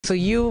So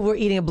you were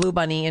eating a Blue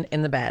Bunny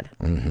in the bed.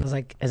 Mm-hmm. I was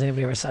like, has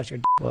anybody ever sucked your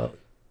dick while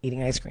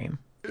eating ice cream?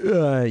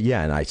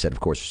 Yeah, and I said, of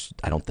course,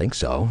 I don't think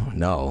so.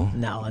 No.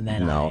 No, and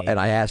then And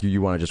I asked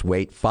you want to just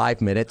wait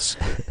 5 minutes?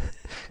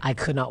 I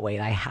could not wait.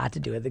 I had to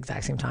do it at the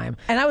exact same time.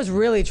 And I was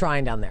really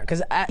trying down there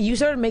because you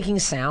started making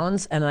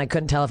sounds and I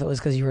couldn't tell if it was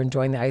because you were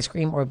enjoying the ice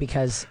cream or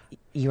because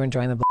you were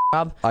enjoying the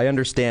job. I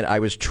understand. I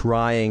was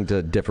trying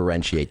to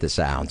differentiate the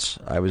sounds.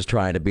 I was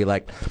trying to be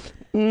like,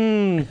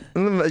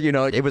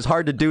 it was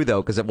hard to do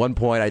though, because at one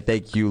point I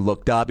think you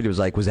looked up and it was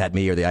like, was that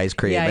me or the ice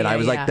cream? Yeah, and I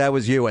was like, that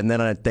was you. And then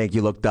I think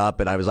you looked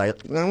up and I was like,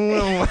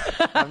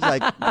 I was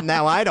like,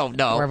 now I don't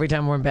know. Or every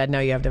time we're in bed now,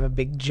 you have to have a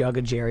big jug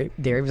of Jerry.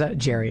 Was that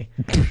Jerry?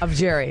 Of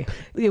Jerry.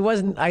 It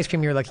wasn't ice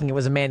cream you were looking. It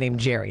was a man named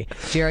Jerry.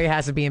 Jerry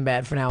has to be in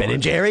bed for now. Ben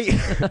and Jerry?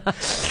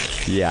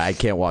 Yeah, I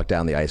can't walk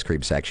down the ice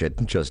cream section.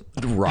 Just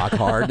rock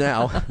hard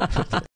now.